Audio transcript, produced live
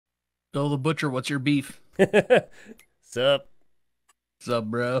Bill the Butcher, what's your beef? Sup? What's up,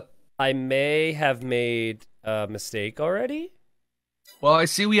 bro? I may have made a mistake already. Well, I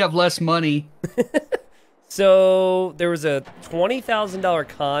see we have less money. So there was a $20,000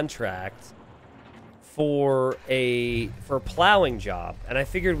 contract for a plowing job, and I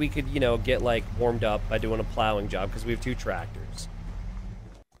figured we could, get like warmed up by doing a plowing job because we have two tractors.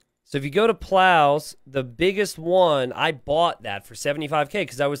 So if you go to plows, the biggest one, I bought that for 75K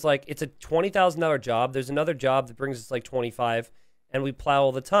because I was like, it's a $20,000 job. There's another job that brings us like 25, and we plow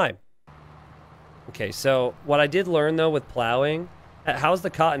all the time. Okay, so what I did learn though with plowing, how's the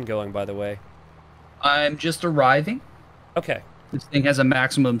cotton going, by the way? I'm just arriving. Okay. This thing has a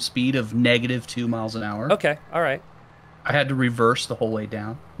maximum speed of -2 miles an hour. Okay, all right. I had to reverse the whole way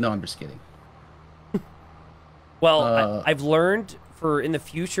down. No, I'm just kidding. Well, I've learned for in the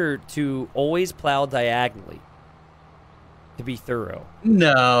future to always plow diagonally to be thorough.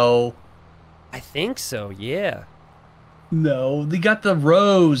 No. I think so, yeah. No. You got the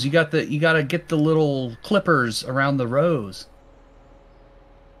rows. You gotta get the little clippers around the rows.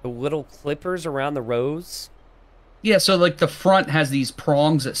 The little clippers around the rows? Yeah, so like the front has these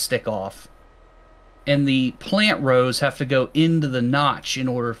prongs that stick off. And the plant rows have to go into the notch in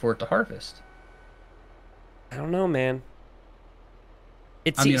order for it to harvest. I don't know, man.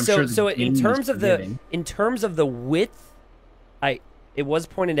 I mean, I'm sure the so game is forgiving. in terms of the width, it was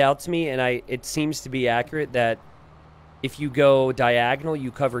pointed out to me, and it seems to be accurate that if you go diagonal,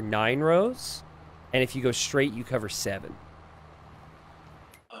 you cover 9 rows, and if you go straight, you cover 7.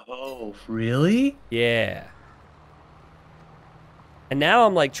 Oh, really? Yeah. And now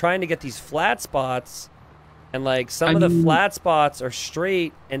I'm like trying to get these flat spots, and like some of the flat spots are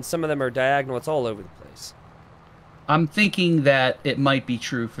straight, and some of them are diagonal. It's all over the place. I'm thinking that it might be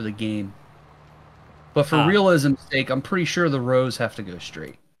true for the game. But for realism's sake, I'm pretty sure the rows have to go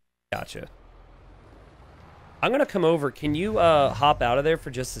straight. Gotcha. I'm going to come over. Can you hop out of there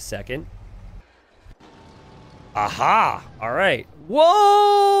for just a second? Aha! All right. Whoa!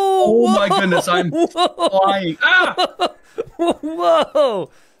 Oh Whoa! my goodness, I'm flying. Ah! Whoa!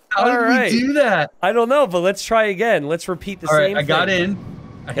 How did we do that? I don't know, but let's try again. Let's repeat the same thing. I got in.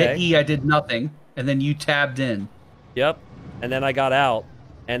 I hit E, I did nothing. And then you tabbed in. Yep. And then I got out.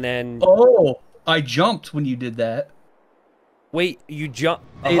 And then... Oh! I jumped when you did that. Wait, you jumped...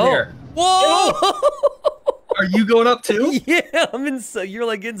 Hey there. Whoa! Are you going up too? Yeah, I'm inside. You're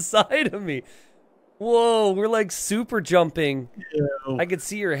like inside of me. Whoa, we're like super jumping. Ew. I could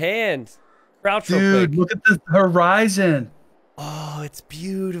see your hand. Crouch real Dude, quick. look at the horizon. Oh, it's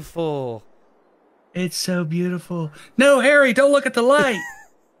beautiful. It's so beautiful. No, Harry, don't look at the light.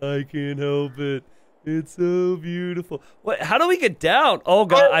 I can't help it. It's so beautiful. What? How do we get down? Oh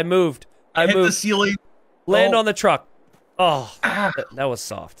god, I moved. I hit moved. the ceiling. Land on the truck. Oh, Ah. that was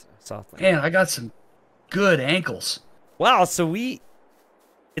soft. Soft. Man, I got some good ankles. Wow. So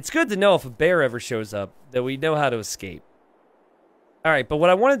it's good to know if a bear ever shows up that we know how to escape. All right, but what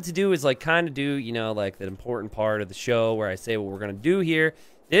I wanted to do is like kind of do, like the important part of the show where I say what we're going to do here.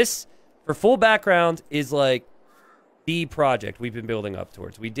 This, for full background, is like the project we've been building up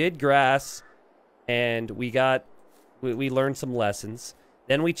towards. We did grass, and we learned some lessons.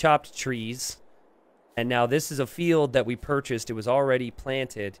 Then we chopped trees, and now this is a field that we purchased. It was already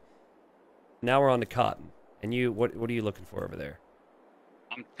planted. Now we're on to cotton. And what are you looking for over there?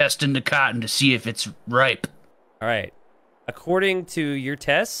 I'm testing the cotton to see if it's ripe. All right. According to your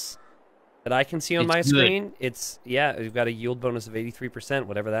tests that I can see on my screen, we've got a yield bonus of 83%,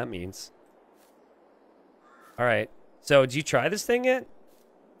 whatever that means. All right. So, did you try this thing yet?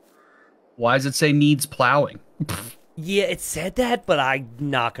 Why does it say needs plowing? Yeah, it said that, but I'm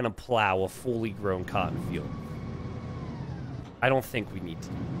not going to plow a fully grown cotton field. I don't think we need to.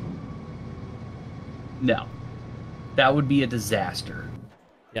 No. That would be a disaster.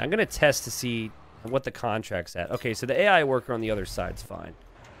 Yeah, I'm going to test to see what the contract's at. Okay, so the AI worker on the other side's fine.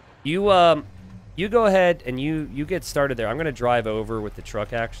 You go ahead and you get started there. I'm going to drive over with the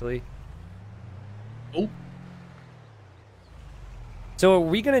truck, actually. Oh. So are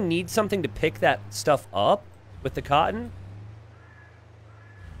we going to need something to pick that stuff up with the cotton?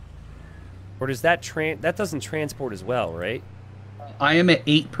 Or does that doesn't transport as well, right? I am at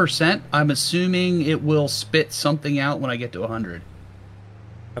 8%. I'm assuming it will spit something out when I get to 100.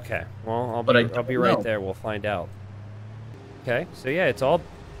 Okay. Well, I'll be right know. there. We'll find out. Okay. So yeah, it's all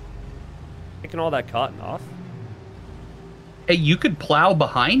picking all that cotton off. Hey, you could plow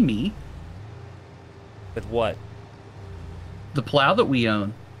behind me. With what? The plow that we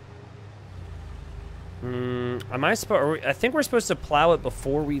own. Am I supposed? I think we're supposed to plow it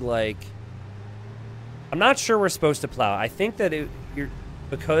before we like. I'm not sure we're supposed to plow. I think that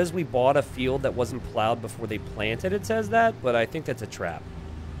because we bought a field that wasn't plowed before they planted, it says that, but I think that's a trap.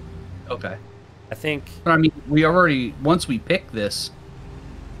 Okay. I think... But I mean, we already, once we pick this,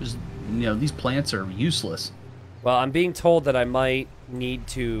 there's, you know, these plants are useless. Well, I'm being told that I might need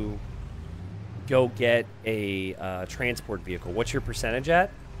to go get a transport vehicle. What's your percentage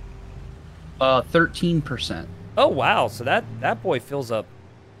at? 13%. Oh, wow. So that boy fills up.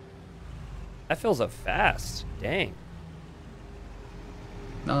 That fills up fast. Dang.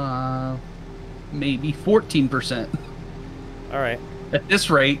 Maybe 14%. All right. At this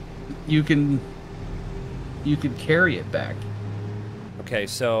rate, you can carry it back. Okay,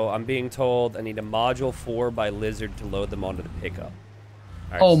 so I'm being told I need a module 4 by Lizard to load them onto the pickup.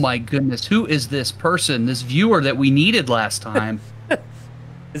 All right. Oh my goodness, who is this person, this viewer that we needed last time?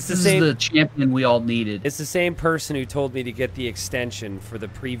 It's the This same. is the champion we all needed. It's the same person who told me to get the extension for the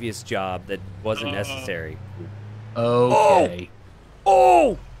previous job that wasn't necessary. Okay.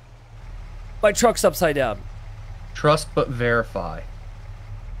 Oh! My truck's upside down. Trust but verify.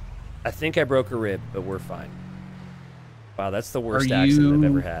 I think I broke a rib, but we're fine. Wow, that's the worst Are accident I've you-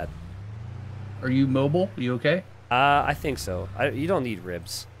 ever had. Are you mobile? You okay? I think so. You don't need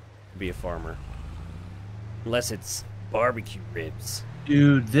ribs to be a farmer. Unless it's barbecue ribs.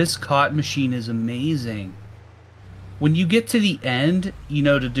 Dude, this cotton machine is amazing. When you get to the end, you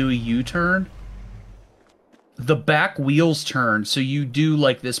know, to do a U-turn, the back wheels turn, so you do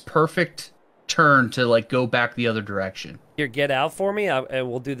like this perfect turn to like go back the other direction. Here, get out for me, and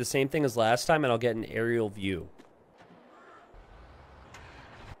we'll do the same thing as last time, and I'll get an aerial view.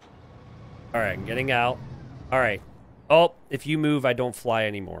 Alright, I'm getting out. Alright. Oh, if you move, I don't fly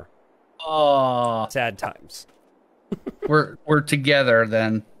anymore. Oh, Sad times. we're together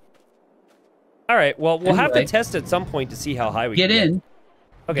then. Alright, well, we'll have to Anyway. test at some point to see how high we Get can in.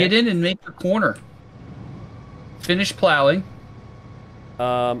 Okay. Get in and make the corner. Finish plowing.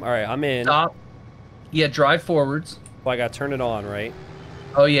 Alright, I'm in. Stop. Yeah, drive forwards. Well, I gotta turn it on, right?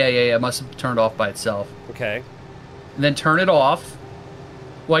 Oh yeah. It must have turned off by itself. Okay. And then turn it off.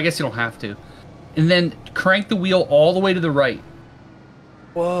 Well, I guess you don't have to. And then crank the wheel all the way to the right.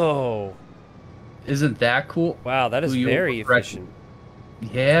 Whoa. Isn't that cool? Wow, that is Ooh, you very were correct. efficient.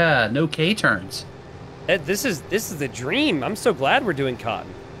 Yeah, no K-turns. This is the dream. I'm so glad we're doing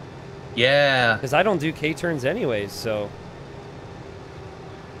cotton. Yeah. Because I don't do K-turns anyways, so...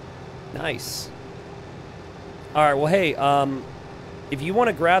 Nice. Alright, well, hey, if you want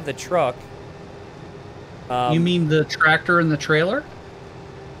to grab the truck... You mean the tractor and the trailer?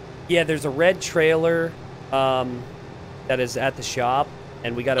 Yeah, there's a red trailer that is at the shop,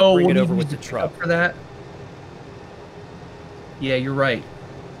 and we got to Oh, bring what it do you over need with to the pick truck. up for that? Yeah, you're right.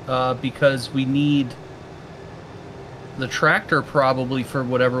 Because we need the tractor probably for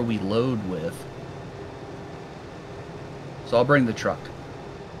whatever we load with. So I'll bring the truck.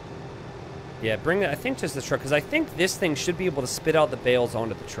 Yeah, bring it. I think just the truck, because I think this thing should be able to spit out the bales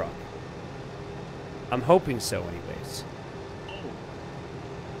onto the truck. I'm hoping so, anyways.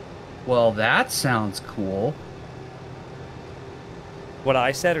 Well, that sounds cool. What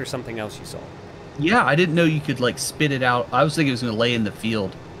I said or something else you saw? Yeah, I didn't know you could, like, spit it out. I was thinking it was going to lay in the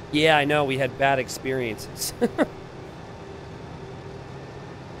field. Yeah, I know. We had bad experiences.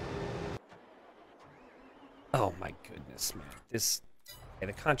 Oh, my goodness, man. This... Yeah,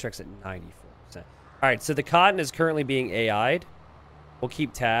 the contract's at 94%. All right, so the cotton is currently being AI'd. We'll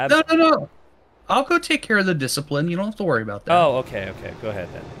keep tabs. No. I'll go take care of the discipline. You don't have to worry about that. Oh, okay. Go ahead,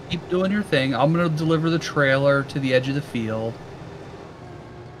 then. Keep doing your thing. I'm going to deliver the trailer to the edge of the field.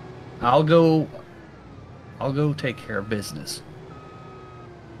 I'll go take care of business.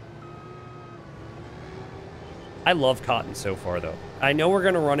 I love cotton so far, though. I know we're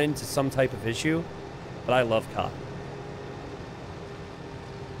going to run into some type of issue, but I love cotton.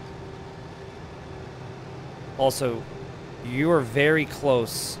 Also, you are very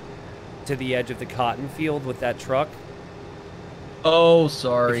close to the edge of the cotton field with that truck. Oh,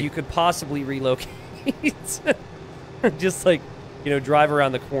 sorry. If you could possibly relocate, just like, drive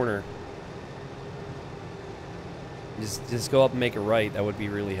around the corner. Just go up and make a right. That would be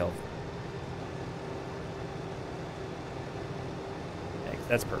really helpful. Thanks.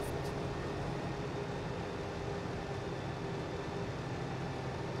 That's perfect.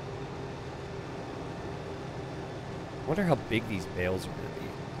 I wonder how big these bales are going to be.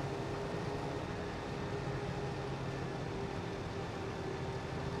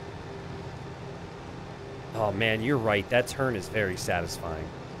 Oh man, you're right. That turn is very satisfying.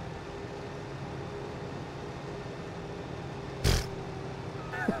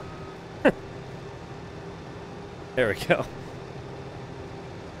 There we go.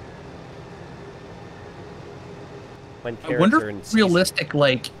 when I carrots wonder are if in it's season. realistic,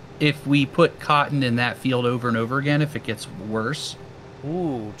 like, if we put cotton in that field over and over again, if it gets worse,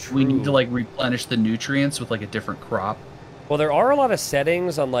 Ooh, we need to, true. like, replenish the nutrients with, like, a different crop. Well, there are a lot of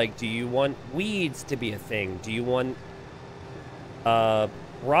settings on, like, do you want weeds to be a thing? Do you want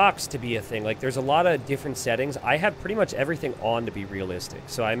rocks to be a thing? Like, there's a lot of different settings. I have pretty much everything on to be realistic.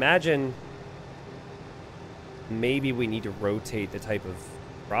 So I imagine maybe we need to rotate the type of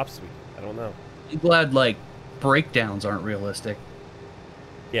crops we do. I don't know. I'm glad, like, breakdowns aren't realistic.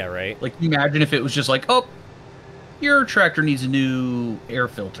 Yeah, right? Like, imagine if it was just like, oh, your tractor needs a new air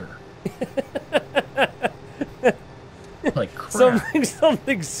filter. Like, crap.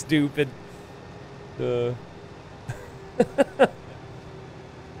 Something stupid.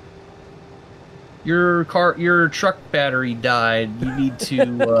 Your truck battery died. You need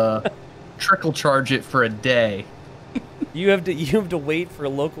to trickle charge it for a day. You have to wait for a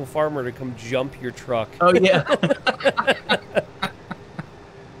local farmer to come jump your truck. Oh yeah.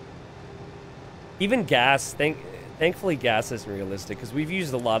 Even gas, thankfully gas isn't realistic because we've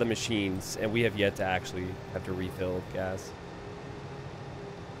used a lot of machines and we have yet to actually have to refill gas.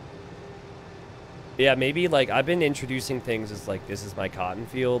 Yeah, maybe like I've been introducing things as like this is my cotton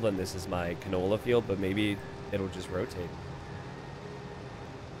field and this is my canola field, but maybe it'll just rotate.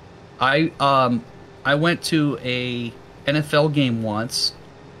 I went to a NFL game once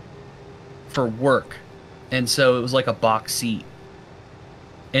for work, and so it was like a box seat,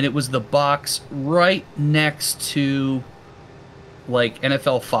 and it was the box right next to like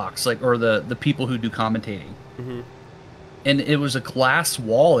NFL Fox, like, or the people who do commentating. Mm-hmm. And it was a glass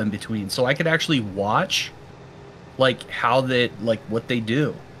wall in between, so I could actually watch like how they, like, what they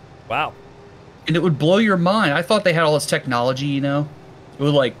do. Wow. And it would blow your mind. I thought they had all this technology, you know. It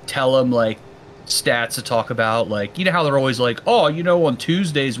would like tell them like stats to talk about, like, you know how they're always like, oh, you know, on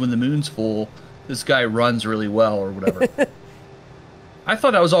Tuesdays when the moon's full, this guy runs really well or whatever. I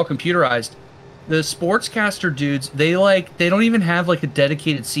thought that was all computerized. The sportscaster dudes, they don't even have like a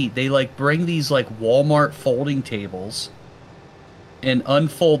dedicated seat. They like bring these like Walmart folding tables and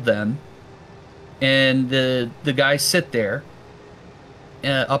unfold them, and the guys sit there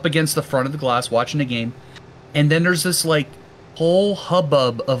up against the front of the glass watching the game, and then there's this like whole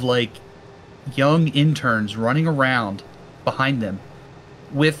hubbub of like young interns running around behind them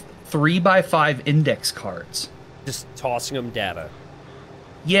with 3x5 index cards, Just tossing them data.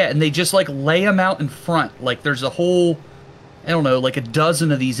 yeah, and they just like lay them out in front, like there's a whole, I don't know, like a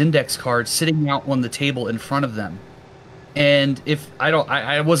dozen of these index cards sitting out on the table in front of them. And if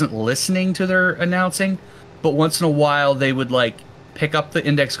I wasn't listening to their announcing, but once in a while they would like pick up the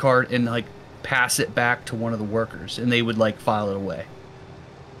index card and like pass it back to one of the workers, and they would like file it away.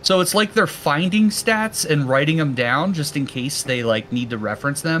 So it's like they're finding stats and writing them down just in case they like need to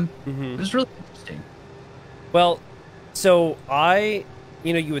reference them. Mm-hmm. It was really interesting. Well, so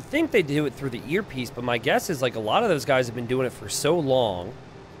you know, you would think they do it through the earpiece, but my guess is like a lot of those guys have been doing it for so long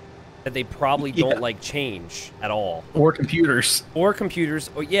that they probably don't like change at all. Or computers. Or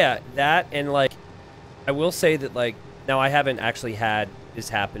computers. Oh yeah, that, and like I will say that like now I haven't actually had this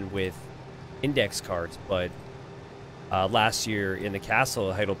happen with index cards, but last year in the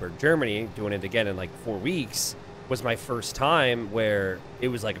castle of Heidelberg, Germany, doing it again in like 4 weeks was my first time where it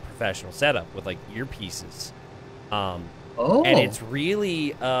was like a professional setup with like earpieces. And it's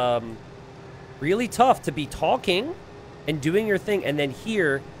really really tough to be talking and doing your thing and then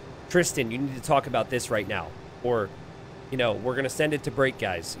hear, Tristan, you need to talk about this right now, or, you know, we're gonna send it to break,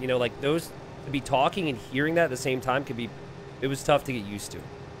 guys. You know, like those, to be talking and hearing that at the same time it was tough to get used to.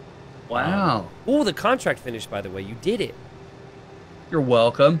 Wow. Oh, the contract finished, by the way. You did it. You're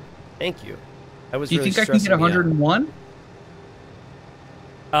welcome. Thank you. I was. Do you really think I can get stressing me 101?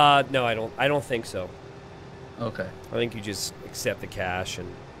 out. No, I don't. I don't think so. Okay. I think you just accept the cash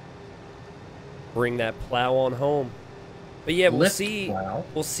and bring that plow on home. But yeah, we'll Lift see. plow.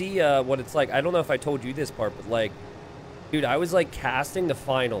 We'll see what it's like. I don't know if I told you this part, but like, dude, I was like casting the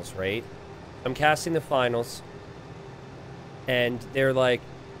finals, right? I'm casting the finals, and they're like,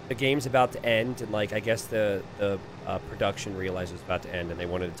 the game's about to end, and like I guess the production realized it was about to end, and they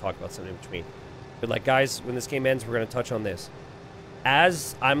wanted to talk about something in between. But like, guys, when this game ends, we're gonna touch on this.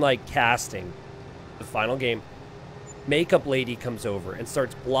 As I'm like casting the final game, makeup lady comes over and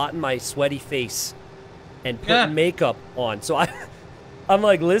starts blotting my sweaty face and putting makeup on. So I'm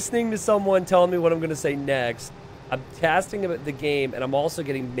like listening to someone telling me what I'm gonna say next. I'm casting the game, and I'm also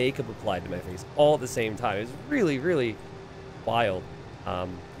getting makeup applied to my face all at the same time. It's really, really wild.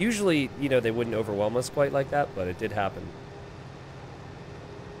 Usually, you know, they wouldn't overwhelm us quite like that, but it did happen.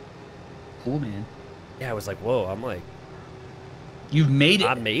 Cool, man. Yeah, I was like, whoa, I'm like... You've made it.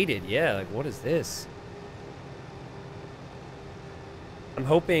 I made it, yeah. Like, what is this? I'm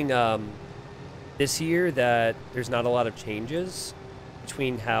hoping this year that there's not a lot of changes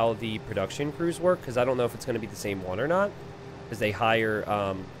between how the production crews work, because I don't know if it's going to be the same one or not, because they hire,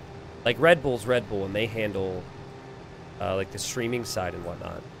 like Red Bull's Red Bull, and they handle, like, the streaming side and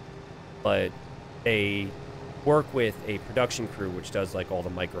whatnot, but they work with a production crew which does, like, all the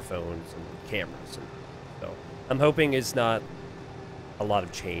microphones and cameras, and so I'm hoping it's not a lot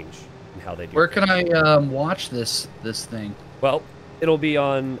of change in how they do. Where can I watch this thing? Well, it'll be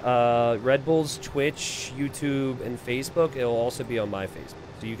on Red Bull's Twitch, YouTube, and Facebook. It'll also be on my Facebook.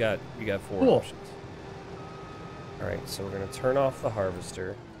 So you got 4 Cool. options. All right, so we're gonna turn off the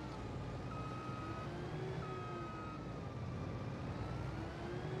harvester.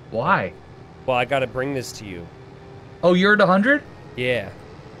 Why? Well, I gotta bring this to you. Oh, you're at 100? Yeah.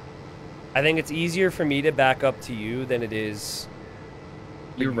 I think it's easier for me to back up to you than it is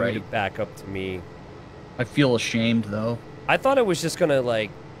for You're you right. to back up to me. I feel ashamed though. I thought it was just gonna like.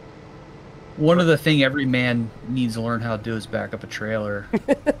 One of the thing every man needs to learn how to do is back up a trailer.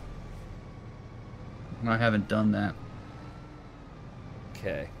 And I haven't done that.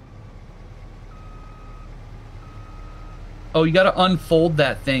 Okay. Oh, you got to unfold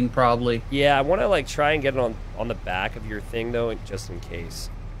that thing probably. Yeah, I want to like try and get it on the back of your thing though, just in case.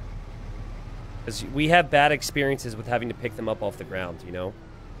 Because we have bad experiences with having to pick them up off the ground, you know?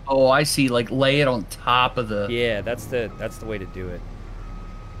 Oh, I see. Like lay it on top of the. Yeah, that's the way to do it.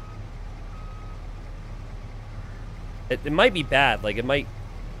 It might be bad. Like it might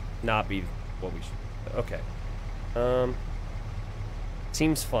not be what we should. Okay.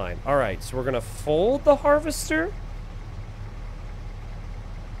 Seems fine. All right, so we're gonna fold the harvester.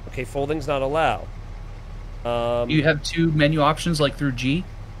 Okay, folding's not allowed. You have 2 menu options like through G.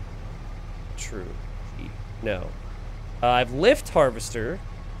 True. No. I've lift harvester.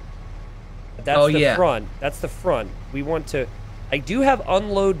 That's Oh, the yeah. front. That's the front. We want to. I do have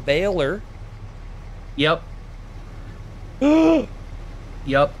unload baler. Yep.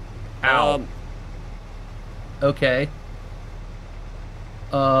 Yep. Ow. Okay.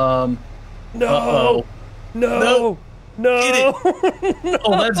 No. Uh-oh. No. No.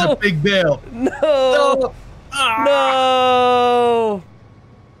 Oh, that's a big bail. No. No. No.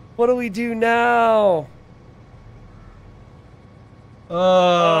 What do we do now?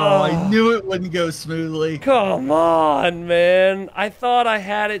 Oh, I knew it wouldn't go smoothly. Come on, man. I thought I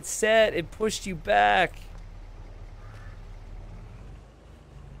had it set. It pushed you back.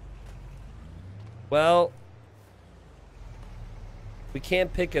 Well, we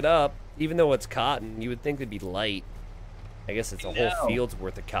can't pick it up, even though it's cotton. You would think it'd be light. I guess it's a whole field's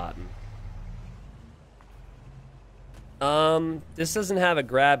worth of cotton. This doesn't have a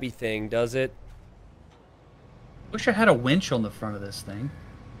grabby thing, does it? Wish I had a winch on the front of this thing.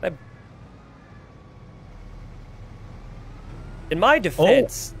 In my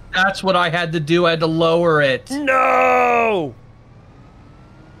defense... Oh, that's what I had to do. I had to lower it. No!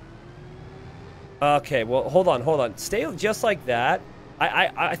 Okay, well, hold on. Stay just like that.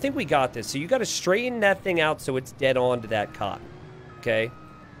 I think we got this. So you got to straighten that thing out so it's dead on to that cotton. Okay?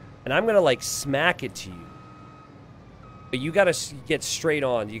 And I'm going to, like, smack it to you. But you got to get straight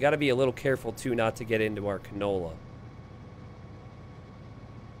on. You got to be a little careful, too, not to get into our canola.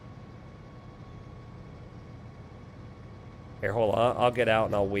 Here, hold on. I'll get out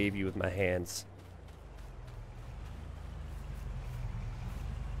and I'll wave you with my hands.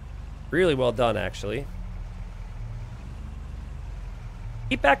 Really well done, actually.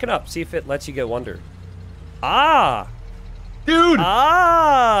 Keep backing up. See if it lets you go under. Ah! Dude!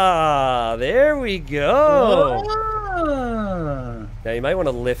 Ah! There we go. Ah. Now, you might want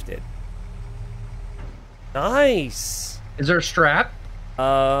to lift it. Nice! Is there a strap?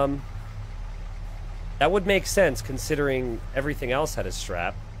 That would make sense, considering everything else had a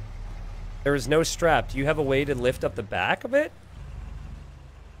strap. There is no strap. Do you have a way to lift up the back of it?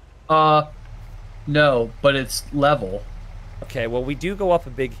 No, but it's level. Okay, well, we do go up a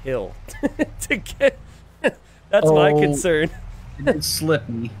big hill to get... That's my concern. It's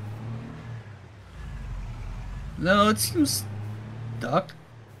slippy. No, it seems stuck.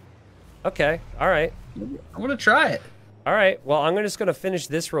 Okay, all right. I want to try it. All right, well, I'm just going to finish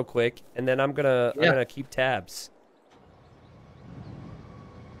this real quick, and then I'm gonna keep tabs.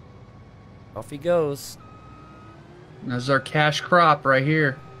 Off he goes. There's our cash crop right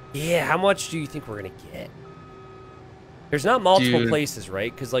here. Yeah, how much do you think we're going to get? There's not multiple places,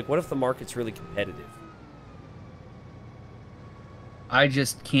 right? Because, like, what if the market's really competitive? I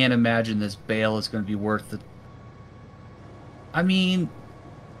just can't imagine this bale is going to be worth the... I mean,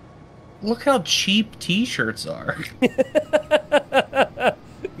 look how cheap t-shirts are.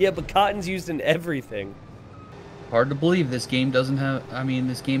 Yeah, but cotton's used in everything. Hard to believe this game doesn't have. I mean,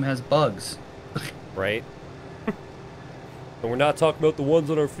 this game has bugs. Right? And we're not talking about the ones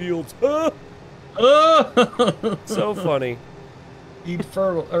on our fields. Oh! So funny. Eat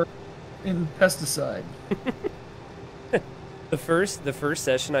fertile or in pesticide. The first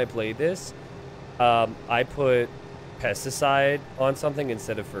session I played this, I put pesticide on something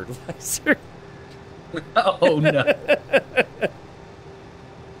instead of fertilizer. Oh no!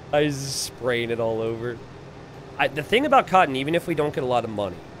 I was just spraying it all over. The thing about cotton, even if we don't get a lot of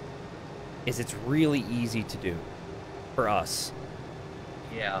money, is it's really easy to do for us,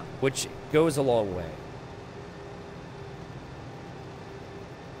 Yeah. which goes a long way.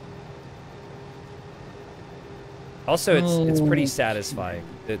 Also, it's pretty satisfying.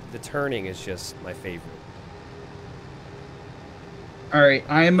 The turning is just my favorite. All right,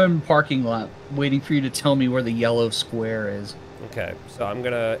 I am in the parking lot waiting for you to tell me where the yellow square is. Okay, so I'm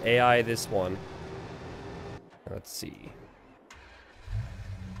gonna AI this one. Let's see.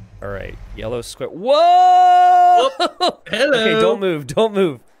 All right, yellow square. Whoa! Oh, hello. Okay, don't move, don't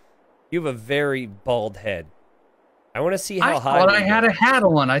move. You have a very bald head. I want to see how high. I thought I had a hat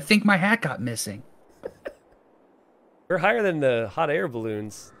on. I think my hat got missing. We're higher than the hot air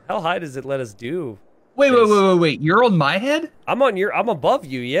balloons. How high does it let us do? Wait. You're on my head? I'm above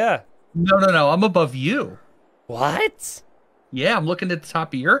you, yeah. No. I'm above you. What? Yeah, I'm looking at the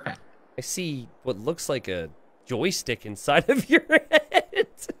top of your hat. I see what looks like a joystick inside of your head.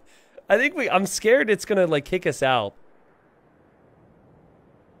 I'm scared it's gonna like kick us out.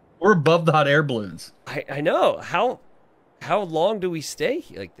 We're above the hot air balloons. I know. How long do we stay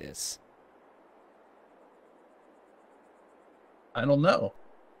like this? I don't know.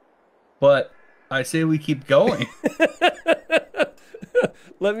 But I say we keep going.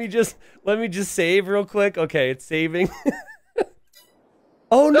 Let me just save real quick. Okay, it's saving.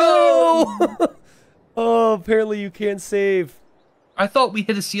 Oh no! Oh, apparently you can't save. I thought we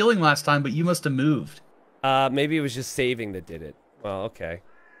hit a ceiling last time, but you must have moved. Maybe it was just saving that did it. Well, okay.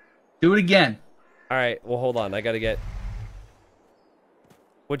 Do it again. All right. Well, hold on. I gotta get.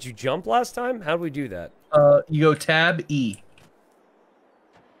 Would you jump last time? How do we do that? You go tab E.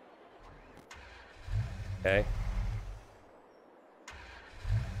 Okay.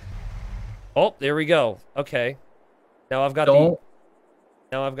 Oh, there we go. Okay. Now I've got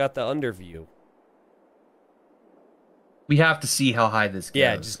Now I've got the underview. We have to see how high this goes.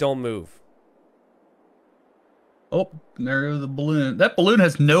 Yeah, just don't move. Oh, there goes the balloon. That balloon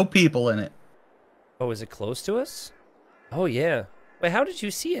has no people in it. Oh, is it close to us? Oh, yeah. Wait, how did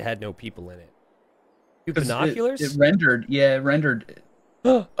you see it had no people in it? You binoculars? It rendered. Yeah, it rendered.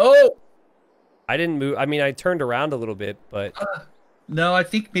 Oh! I didn't move. I mean, I turned around a little bit, but... No, I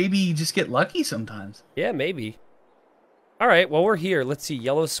think maybe you just get lucky sometimes. Yeah, maybe. All right, well, we're here. Let's see.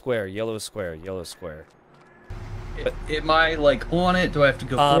 Yellow square, yellow square, yellow square. Am I, like, on it? Do I have to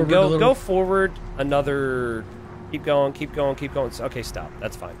go forward a little? Go forward another... Keep going, keep going, keep going. Okay, stop.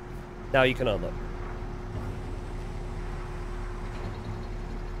 That's fine. Now you can unload.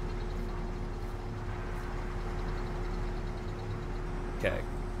 Okay.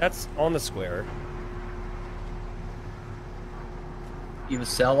 That's on the square. You have a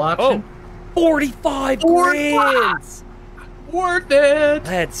sell option? Oh! 45 grand! Worth it!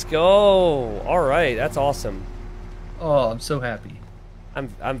 Let's go. All right, that's awesome. Oh, I'm so happy.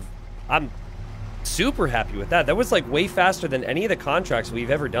 I'm super happy with that. That was like way faster than any of the contracts we've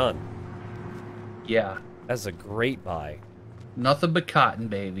ever done. Yeah. That's a great buy. Nothing but cotton,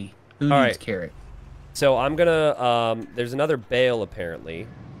 baby. Who All needs right. carrot? So I'm gonna there's another bale apparently.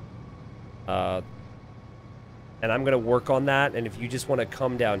 And I'm gonna work on that, and if you just wanna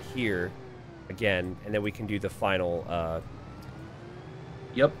come down here again, and then we can do the final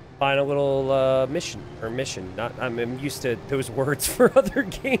Yep. final little mission. Not I'm used to those words for other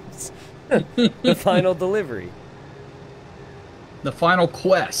games. The final delivery. The final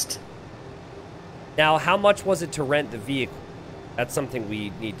quest. Now, how much was it to rent the vehicle? That's something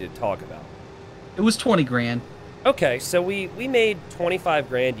we need to talk about. It was 20 grand. Okay, so we made 25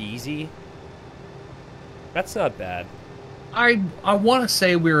 grand easy. That's not bad. I want to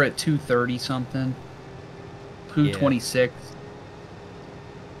say we were at 230 something. 226.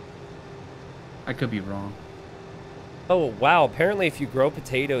 I could be wrong. Oh, wow. Apparently, if you grow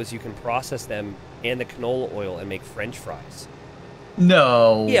potatoes, you can process them and the canola oil and make French fries.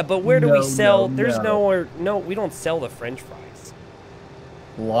 No. Yeah, but where do we sell? No, There's no. nowhere. No, we don't sell the French fries.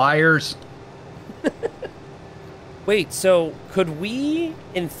 Liars. Wait, so could we,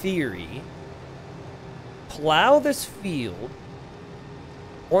 in theory, plow this field,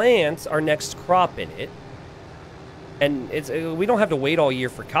 plant our next crop in it, and we don't have to wait all year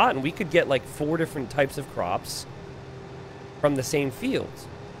for cotton. We could get like 4 different types of crops, from the same fields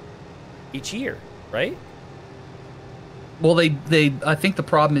each year, right? Well, I think the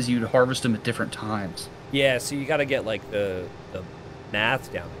problem is you'd harvest them at different times. Yeah, so you got to get like the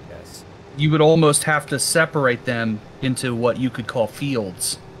math down, I guess. You would almost have to separate them into what you could call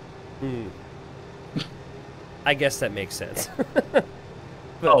fields. Hmm. I guess that makes sense.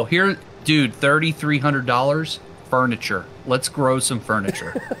 Oh, here, dude, $3,300 furniture. Let's grow some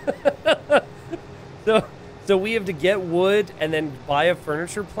furniture. So we have to get wood and then buy a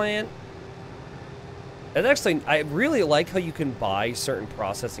furniture plant. And actually, I really like how you can buy certain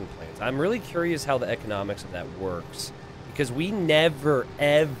processing plants. I'm really curious how the economics of that works, because we never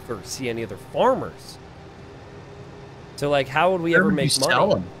ever see any other farmers. So like, how would we ever make money? Sell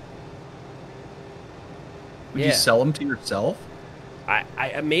them? Would you sell them to yourself?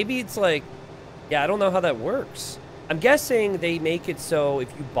 I maybe it's like, yeah, I don't know how that works. I'm guessing they make it so if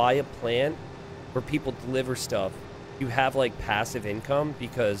you buy a plant where people deliver stuff, you have like passive income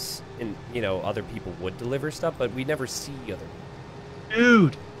because other people would deliver stuff, but we never see other people.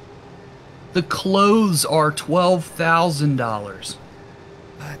 Dude, the clothes are $12,000.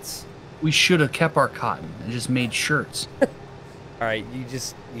 What? We should have kept our cotton and just made shirts. All right, you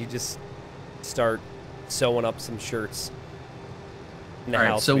just start sewing up some shirts in the All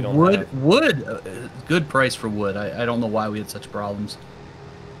right, house. so we don't wood, good price for wood. I don't know why we had such problems.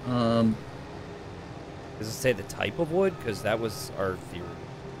 Does it say the type of wood? Because that was our theory.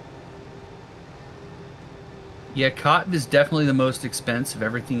 Yeah, cotton is definitely the most expensive.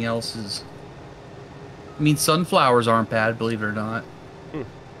 Everything else is... I mean, sunflowers aren't bad, believe it or not.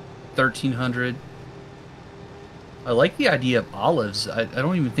 1,300. I like the idea of olives. I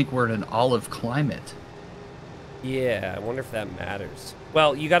don't even think we're in an olive climate. Yeah, I wonder if that matters.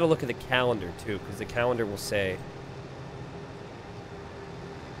 Well, you got to look at the calendar, too, because the calendar will say...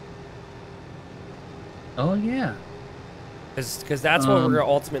 Oh, yeah. Because that's what we're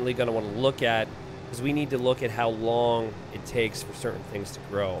ultimately going to want to look at, because we need to look at how long it takes for certain things to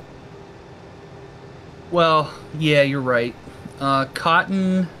grow. Well, yeah, you're right.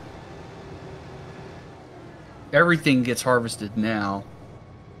 Cotton... Everything gets harvested now.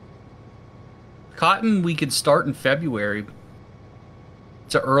 Cotton, we could start in February.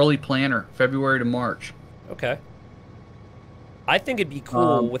 It's an early planter, February to March. Okay. I think it'd be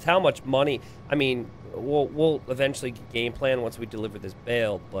cool with how much money... I mean, we'll eventually game plan once we deliver this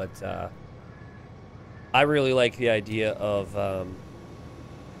bale, but I really like the idea of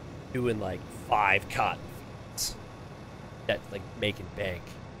doing like 5 cotton fields that like making bank.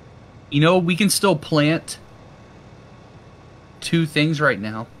 You know, we can still plant 2 things right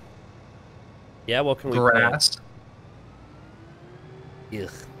now. Yeah, what can we Grass.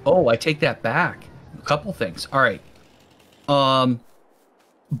 Ugh. Oh, I take that back. A couple things. All right.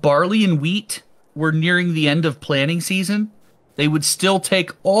 Barley and wheat, we're nearing the end of planting season. They would still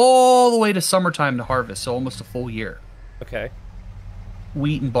take all the way to summertime to harvest, so almost a full year. Okay.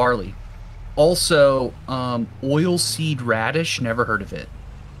 Wheat and barley. Also, oilseed radish, never heard of it.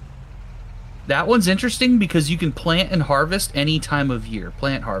 That one's interesting because you can plant and harvest any time of year.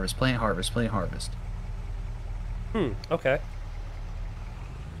 Plant, harvest, plant, harvest, plant, harvest. Okay.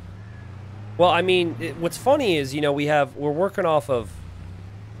 Well, I mean, what's funny is, we're working off of,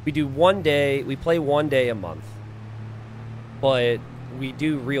 we do one day, we play one day a month, but we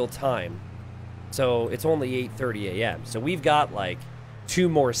do real time. So it's only 8:30 a.m. So we've got like 2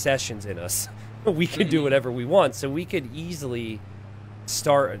 more sessions in us. We can do whatever we want. So we could easily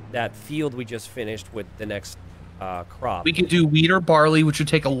start that field we just finished with the next crop. We could do wheat or barley, which would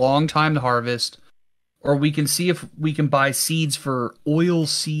take a long time to harvest. Or we can see if we can buy seeds for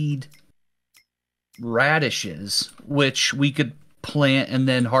oilseed radishes, which we could plant and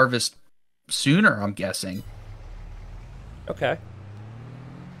then harvest sooner, I'm guessing. Okay.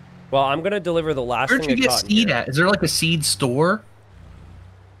 Well, I'm going to deliver the last Where'd thing you get cotton seed here. at? Is there like a seed store?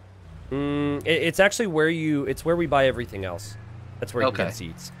 It's actually where we buy everything else. That's where you can get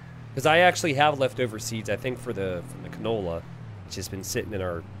seeds. Because I actually have leftover seeds, I think, from the canola, which has been sitting in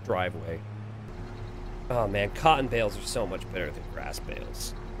our driveway. Oh, man, cotton bales are so much better than grass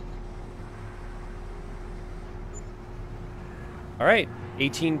bales. All right,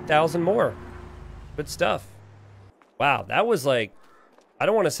 18,000 more. Good stuff. Wow, that was like... I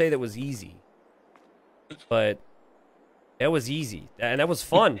don't want to say that was easy, but that was easy. And that was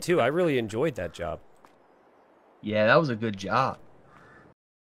fun, too. I really enjoyed that job. Yeah, that was a good job.